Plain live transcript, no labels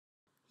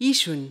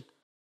Yishun.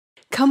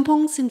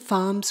 Kampongs and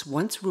farms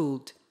once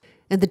ruled,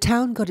 and the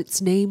town got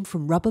its name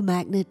from rubber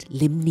magnate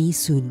Lim Nee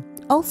Soon,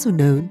 also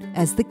known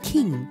as the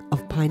King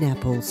of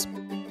Pineapples.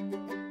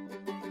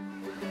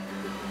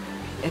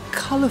 A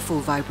colourful,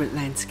 vibrant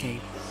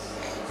landscape.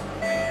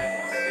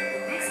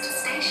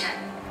 Next station,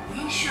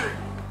 Yishun.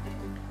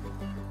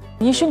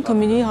 Yishun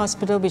Community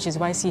Hospital, which is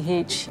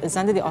YCH, is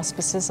under the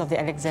auspices of the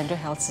Alexandra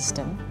Health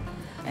System,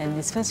 and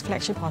its first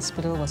flagship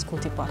hospital was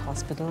Kotipot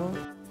Hospital.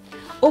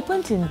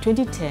 Opened in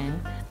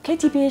 2010,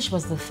 KTPH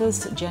was the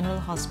first general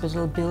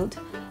hospital built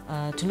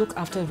to look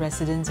after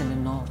residents in the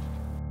north.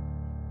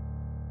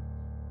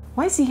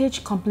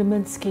 YCH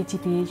complements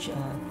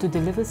KTPH to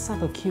deliver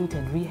subacute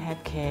and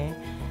rehab care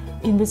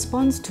in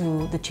response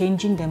to the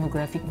changing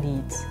demographic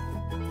needs.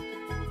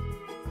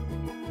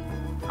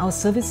 Our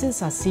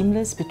services are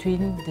seamless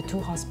between the two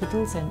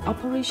hospitals and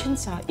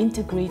operations are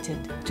integrated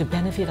to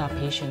benefit our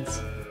patients.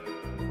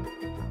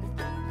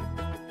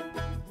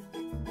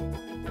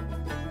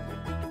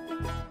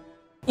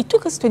 It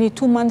took us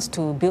 22 months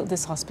to build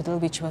this hospital,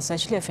 which was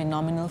actually a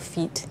phenomenal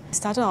feat. We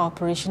started our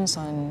operations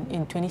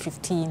in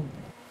 2015.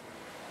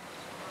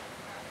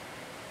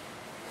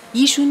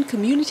 Yishun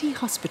Community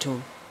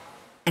Hospital,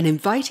 an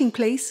inviting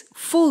place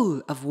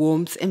full of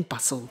warmth and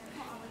bustle.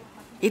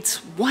 It's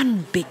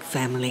one big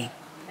family.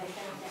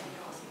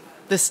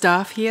 The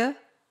staff here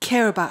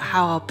care about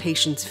how our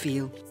patients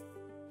feel.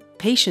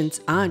 Patients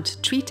aren't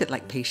treated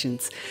like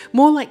patients,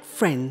 more like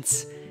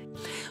friends.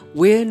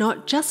 We're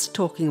not just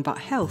talking about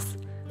health,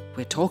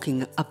 we're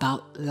talking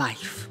about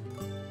life.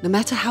 No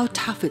matter how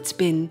tough it's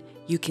been,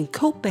 you can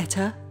cope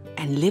better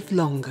and live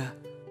longer.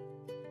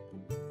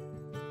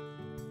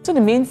 So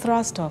the main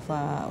thrust of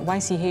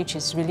YCH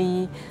is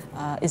really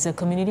is a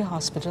community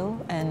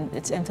hospital, and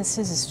its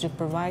emphasis is to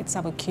provide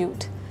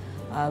subacute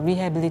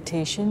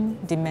rehabilitation,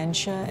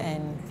 dementia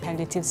and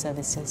palliative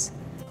services.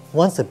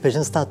 Once the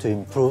patients start to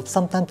improve,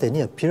 sometimes they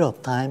need a period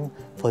of time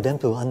for them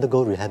to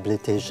undergo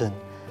rehabilitation.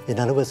 In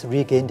other words,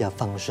 regain their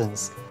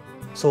functions.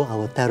 So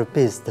our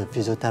therapists, the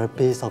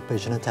physiotherapists,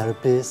 occupational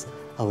therapists,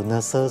 our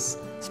nurses,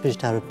 speech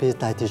therapists,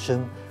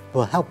 dietitians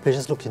will help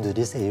patients look into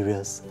these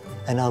areas.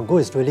 And our goal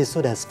is really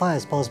so that as far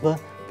as possible,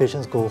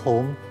 patients go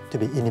home to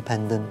be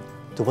independent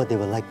to what they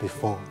were like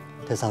before.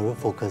 That's our real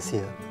focus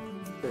here.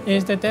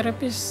 It's the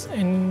therapists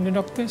and the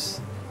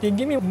doctors, they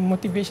give me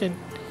motivation.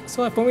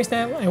 So I promise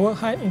them I work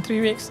hard in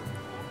 3 weeks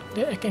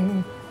that I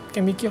can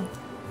be cured.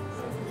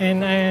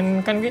 And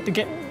I can't wait to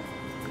get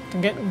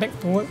back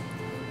to work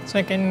so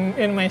I can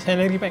earn my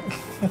salary back.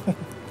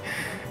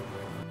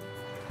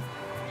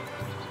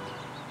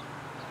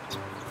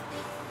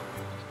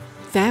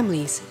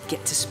 Families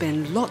get to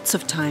spend lots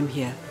of time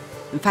here.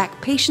 In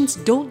fact, patients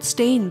don't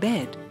stay in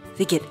bed.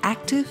 They get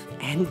active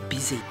and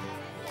busy.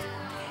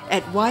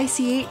 At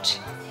YCH,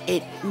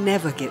 it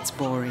never gets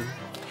boring.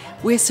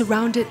 We're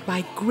surrounded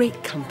by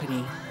great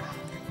company.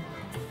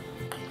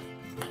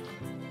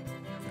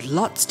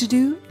 Lots to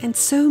do and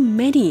so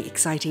many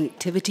exciting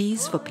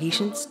activities for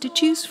patients to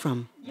choose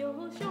from.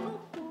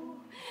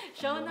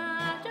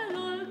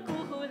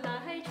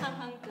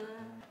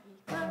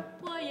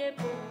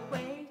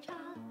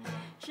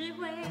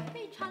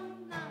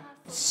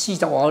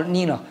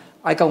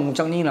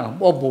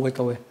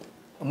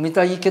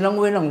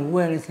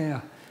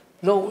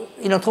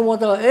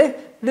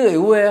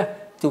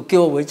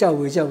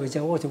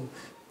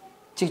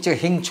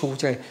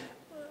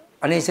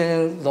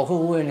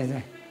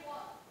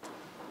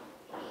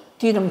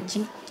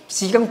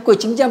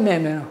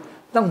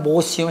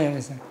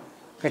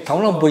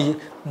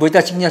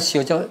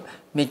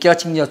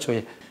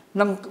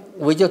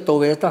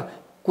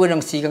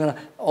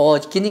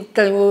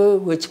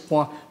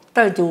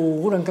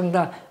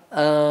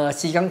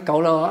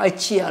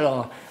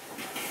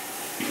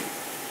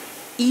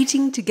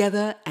 Eating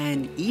together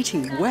and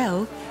eating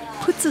well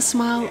puts a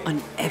smile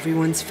on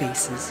everyone's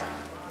faces.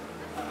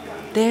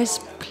 There's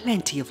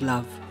plenty of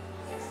love.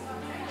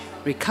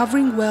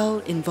 Recovering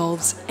well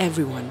involves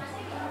everyone.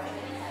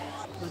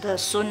 我的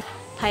孙，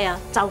他要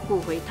照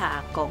顾回他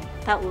阿公，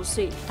他5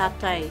岁，他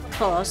在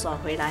托儿所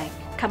回来，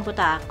看不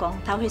到阿公，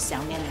他会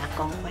想念阿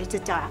公。我一直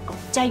叫阿公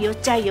加油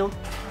加油，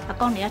阿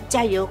公你要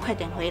加油，快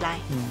点回来。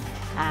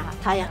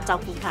他要照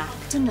顾他，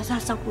真的他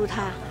照顾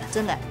他，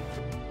真的。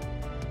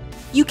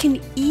 You can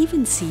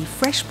even see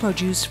fresh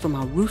produce from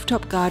our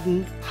rooftop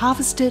garden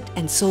harvested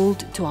and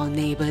sold to our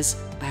neighbours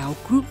by our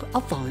group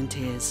of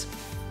volunteers.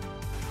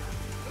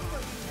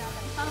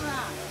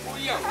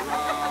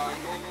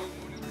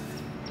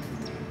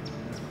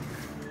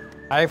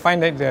 I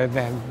find that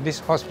this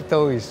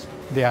hospital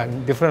they are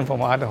different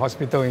from other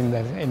hospitals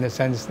in the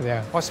sense they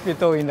are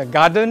hospital in the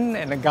garden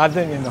and a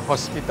garden in the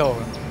hospital.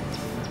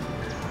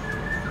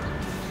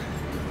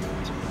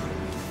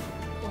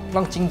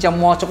 我真正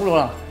满足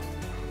了啦！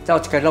就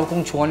一个老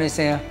公传的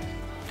声，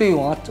对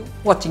我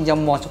真正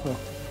满足了。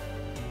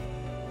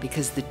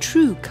 Because the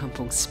true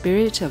Kampong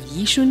spirit of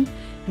Yishun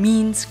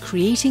means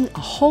creating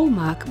a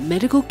hallmark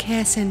medical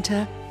care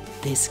centre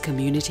this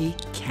community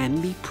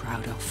can be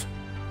proud of.